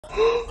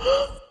What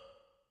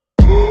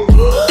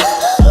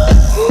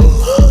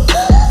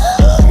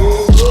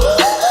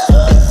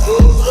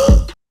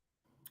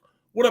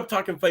up,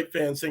 Talking Fight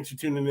fans? Thanks for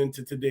tuning in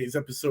to today's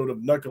episode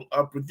of Knuckle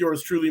Up with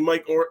yours truly,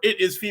 Mike, or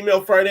It Is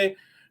Female Friday.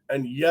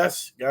 And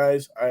yes,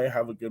 guys, I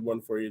have a good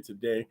one for you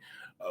today.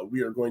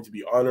 We are going to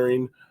be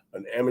honoring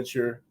an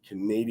amateur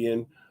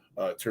Canadian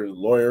turned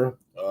lawyer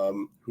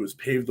who has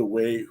paved the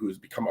way, who has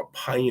become a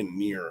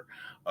pioneer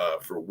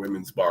for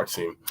women's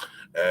boxing.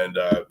 And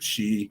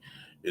she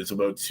is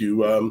about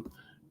to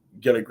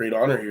get a great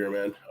honor here,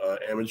 man.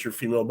 Amateur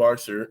female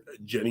boxer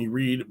Jenny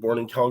Reid, born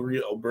in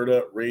Calgary,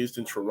 Alberta, raised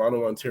in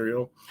Toronto,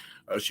 Ontario.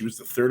 She was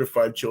the third of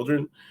 5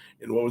 children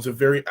in what was a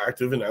very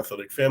active and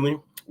athletic family,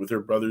 with her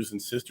brothers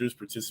and sisters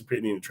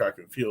participating in track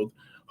and field,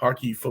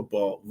 hockey,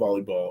 football,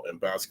 volleyball, and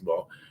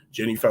basketball.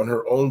 Jenny found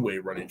her own way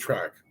running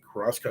track,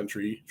 cross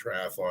country,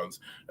 triathlons,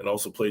 and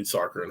also played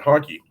soccer and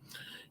hockey.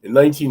 In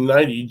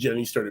 1990,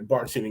 Jenny started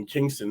boxing in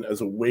Kingston as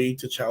a way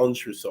to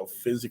challenge herself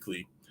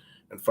physically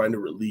and find a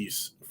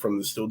release from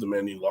the still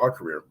demanding law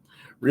career.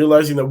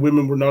 Realizing that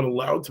women were not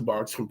allowed to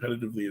box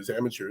competitively as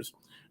amateurs,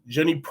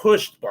 Jenny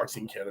pushed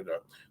Boxing Canada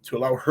to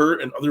allow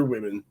her and other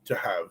women to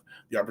have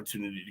the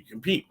opportunity to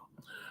compete.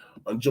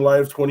 On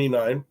July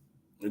 29th,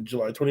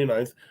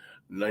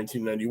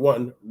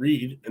 1991,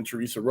 Reid and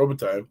Teresa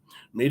Robitaille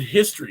made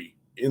history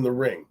in the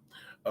ring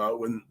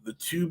when the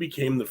two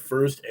became the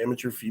first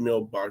amateur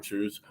female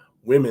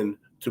women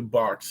to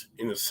box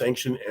in a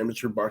sanctioned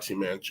amateur boxing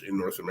match in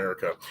North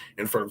America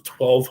in front of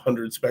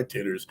 1,200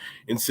 spectators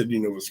in Sydney,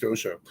 Nova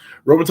Scotia.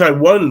 Robitaille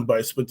won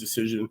by split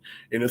decision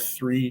in a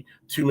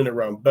 2-minute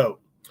round bout.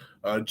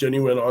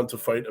 Jenny went on to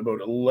fight about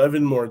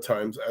 11 more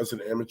times as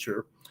an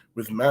amateur,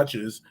 with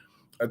matches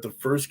at the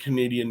first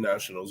Canadian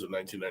Nationals in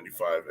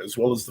 1995, as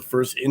well as the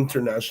first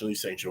internationally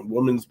sanctioned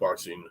women's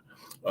boxing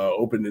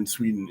opened in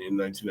Sweden in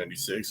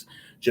 1996.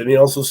 Jenny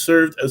also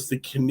served as the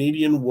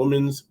Canadian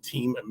women's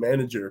team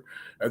manager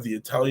at the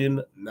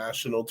Italian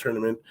national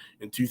tournament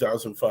in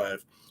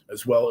 2005,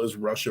 as well as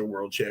Russia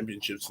World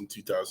Championships in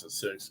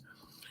 2006.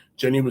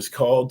 Jenny was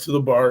called to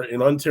the bar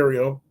in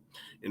Ontario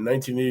in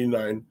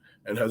 1989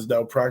 and has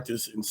now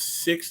practiced in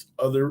 6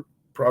 other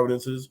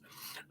provinces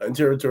and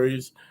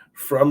territories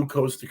from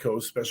coast to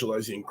coast,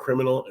 specializing in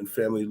criminal and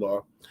family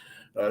law.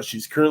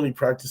 She's currently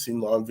practicing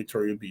law in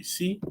Victoria,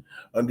 BC,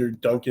 under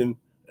Duncan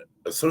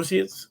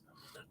Associates.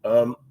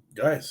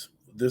 Guys,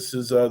 this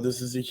is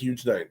a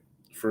huge night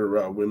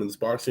for women's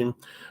boxing,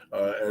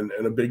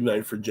 and a big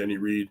night for Jenny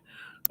Reid.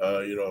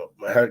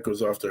 My hat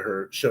goes off to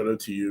her. Shout out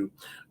to you.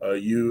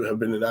 You have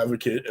been an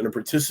advocate and a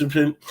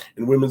participant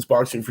in women's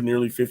boxing for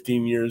nearly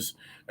 15 years,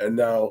 and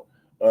now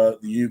the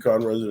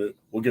Yukon resident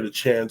will get a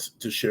chance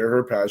to share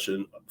her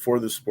passion for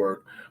the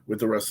sport with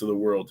the rest of the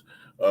world.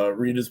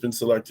 Reid has been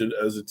selected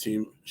as a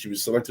team. She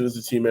was selected as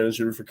a team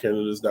manager for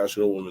Canada's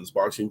national women's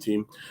boxing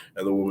team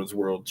and the Women's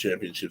World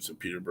Championships in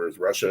Petersburg,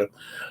 Russia.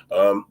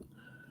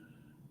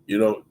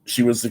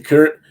 She was a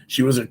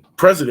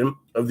president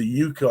of the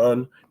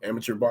Yukon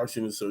Amateur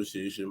Boxing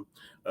Association.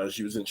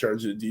 She was in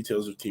charge of the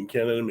details of Team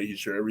Canada, making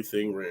sure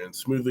everything ran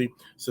smoothly,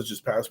 such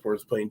as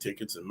passports, plane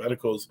tickets, and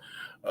medicals.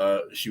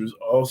 She was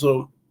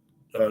also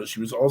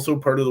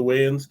part of the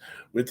weigh-ins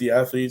with the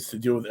athletes to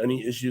deal with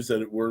any issues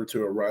that were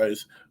to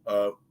arise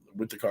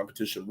with the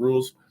competition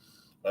rules.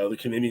 The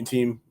Canadian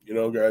team,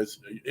 guys,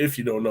 if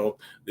you don't know,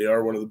 they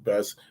are one of the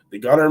best. They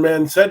got our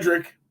man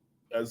Cedric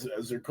as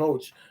their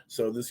coach,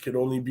 so this could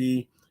only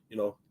be,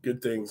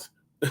 good things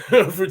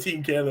for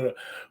Team Canada.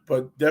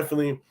 But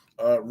definitely,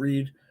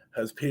 Reid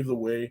has paved the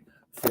way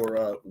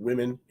for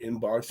women in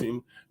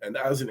boxing, and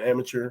as an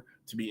amateur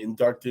to be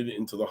inducted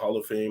into the Hall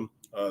of Fame.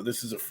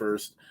 This is a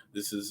first.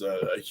 This is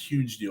a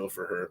huge deal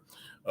for her,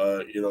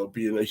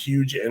 being a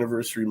huge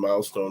anniversary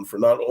milestone for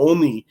not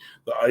only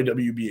the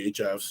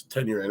IWBHF's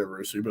 10-year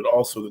anniversary, but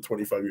also the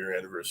 25-year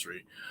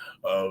anniversary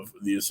of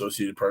the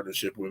Associated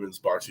Partnership Women's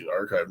Boxing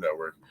Archive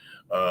Network.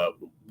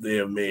 They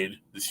have made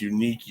this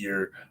unique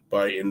year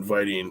by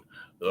inviting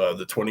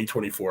the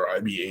 2024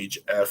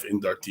 IBHF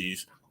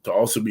inductees to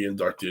also be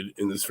inducted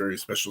in this very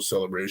special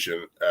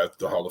celebration at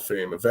the Hall of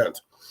Fame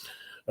event.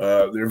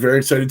 They're very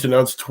excited to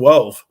announce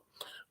 12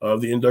 of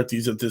the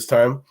inductees at this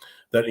time.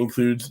 That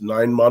includes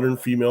 9 modern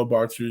female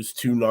boxers,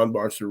 2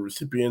 non-boxer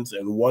recipients,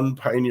 and 1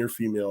 pioneer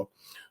female.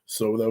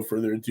 So without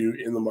further ado,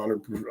 in the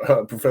modern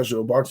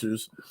professional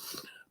boxers,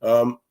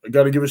 I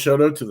got to give a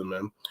shout out to them,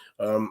 man.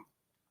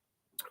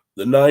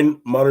 The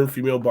 9 modern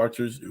female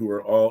boxers who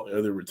are all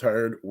either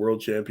retired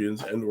world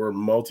champions and or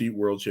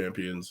multi-world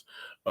champions.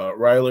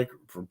 Rylik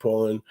from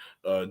Poland,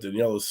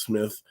 Daniela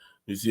Smith,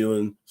 New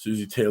Zealand,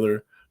 Susie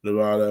Taylor,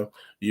 Nevada,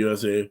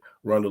 USA,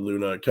 Ronda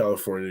Luna,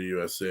 California,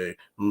 USA,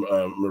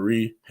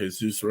 Marie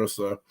Jesus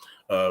Rosa,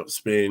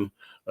 Spain,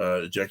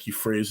 Jackie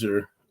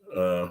Fraser,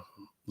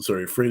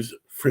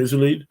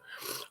 Fraserlead,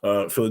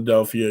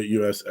 Philadelphia,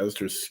 US,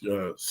 Esther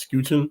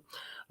Scooten,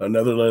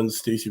 Netherlands,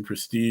 Stacy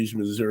Prestige,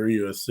 Missouri,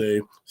 USA,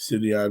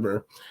 Sydney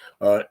Admer.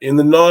 In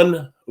the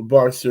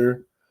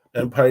non-boxer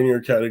and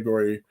pioneer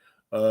category,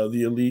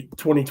 The Elite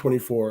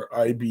 2024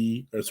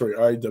 IWBHF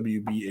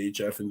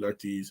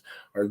inductees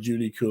are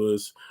Judy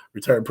Kulis,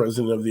 retired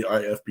president of the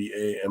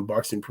IFBA, and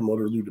boxing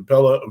promoter Lou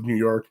DiBella of New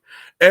York,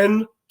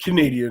 and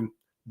Canadian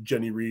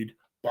Jenny Reid,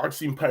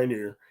 boxing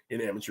pioneer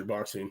in amateur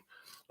boxing.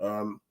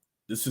 Um,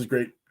 this is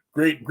great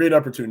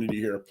opportunity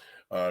here.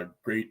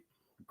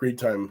 Great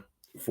time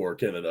for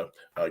Canada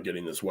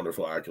getting this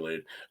wonderful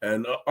accolade,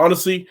 and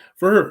honestly,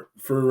 for her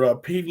for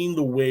paving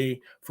the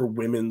way for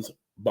women's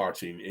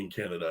boxing in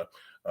Canada.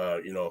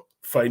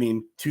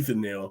 Fighting tooth and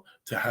nail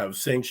to have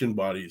sanctioned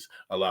bodies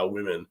allow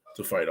women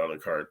to fight on a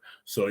card.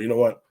 So you know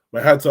what?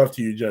 My hat's off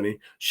to you, Jenny.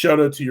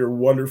 Shout out to your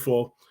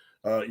wonderful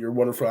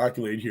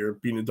accolade here,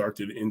 being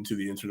inducted into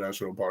the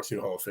International Boxing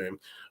Hall of Fame.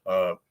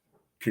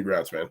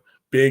 Congrats, man.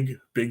 Big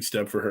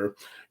step for her.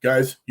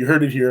 Guys, you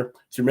heard it here.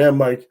 It's your man,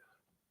 Mike,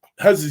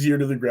 has his ear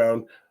to the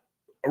ground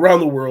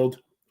around the world,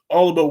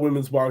 all about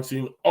women's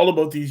boxing, all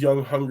about these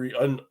young, hungry,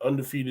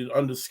 undefeated,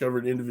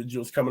 undiscovered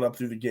individuals coming up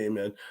through the game,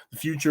 man. The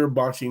future of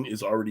boxing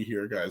is already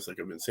here, guys, like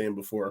I've been saying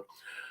before.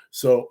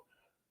 So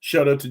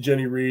shout out to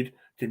Jenny Reid.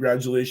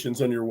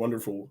 Congratulations on your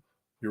wonderful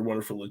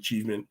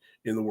achievement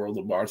in the world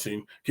of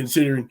boxing,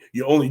 considering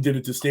you only did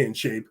it to stay in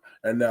shape,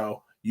 and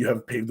now you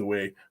have paved the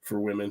way for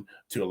women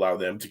to allow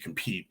them to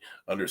compete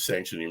under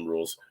sanctioning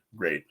rules.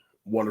 Great.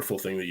 Wonderful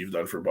thing that you've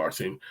done for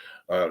boxing.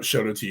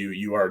 Shout out to you.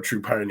 You are a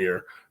true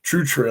pioneer,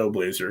 true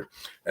trailblazer.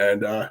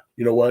 And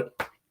you know what?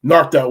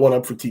 Knock that one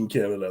up for Team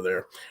Canada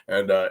there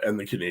and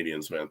the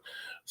Canadians, man.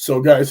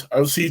 So, guys,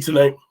 I'll see you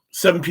tonight,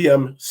 7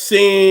 p.m.,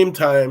 same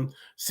time,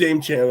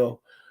 same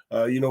channel.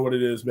 You know what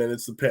it is, man.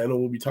 It's the panel.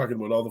 We'll be talking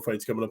about all the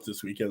fights coming up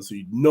this weekend, so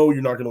you know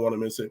you're not going to want to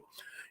miss it.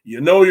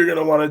 You know you're going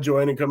to want to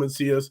join and come and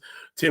see us.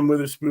 Tim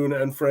Witherspoon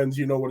and friends,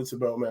 you know what it's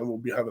about, man. We'll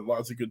be having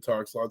lots of good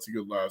talks, lots of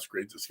good laughs,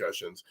 great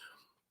discussions.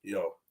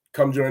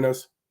 Come join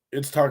us.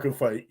 It's Talk and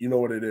Fight. You know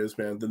what it is,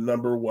 man. The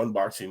 #1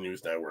 boxing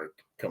news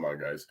network. Come on,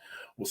 guys.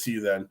 We'll see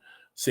you then.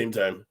 Same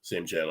time,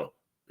 same channel.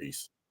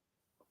 Peace.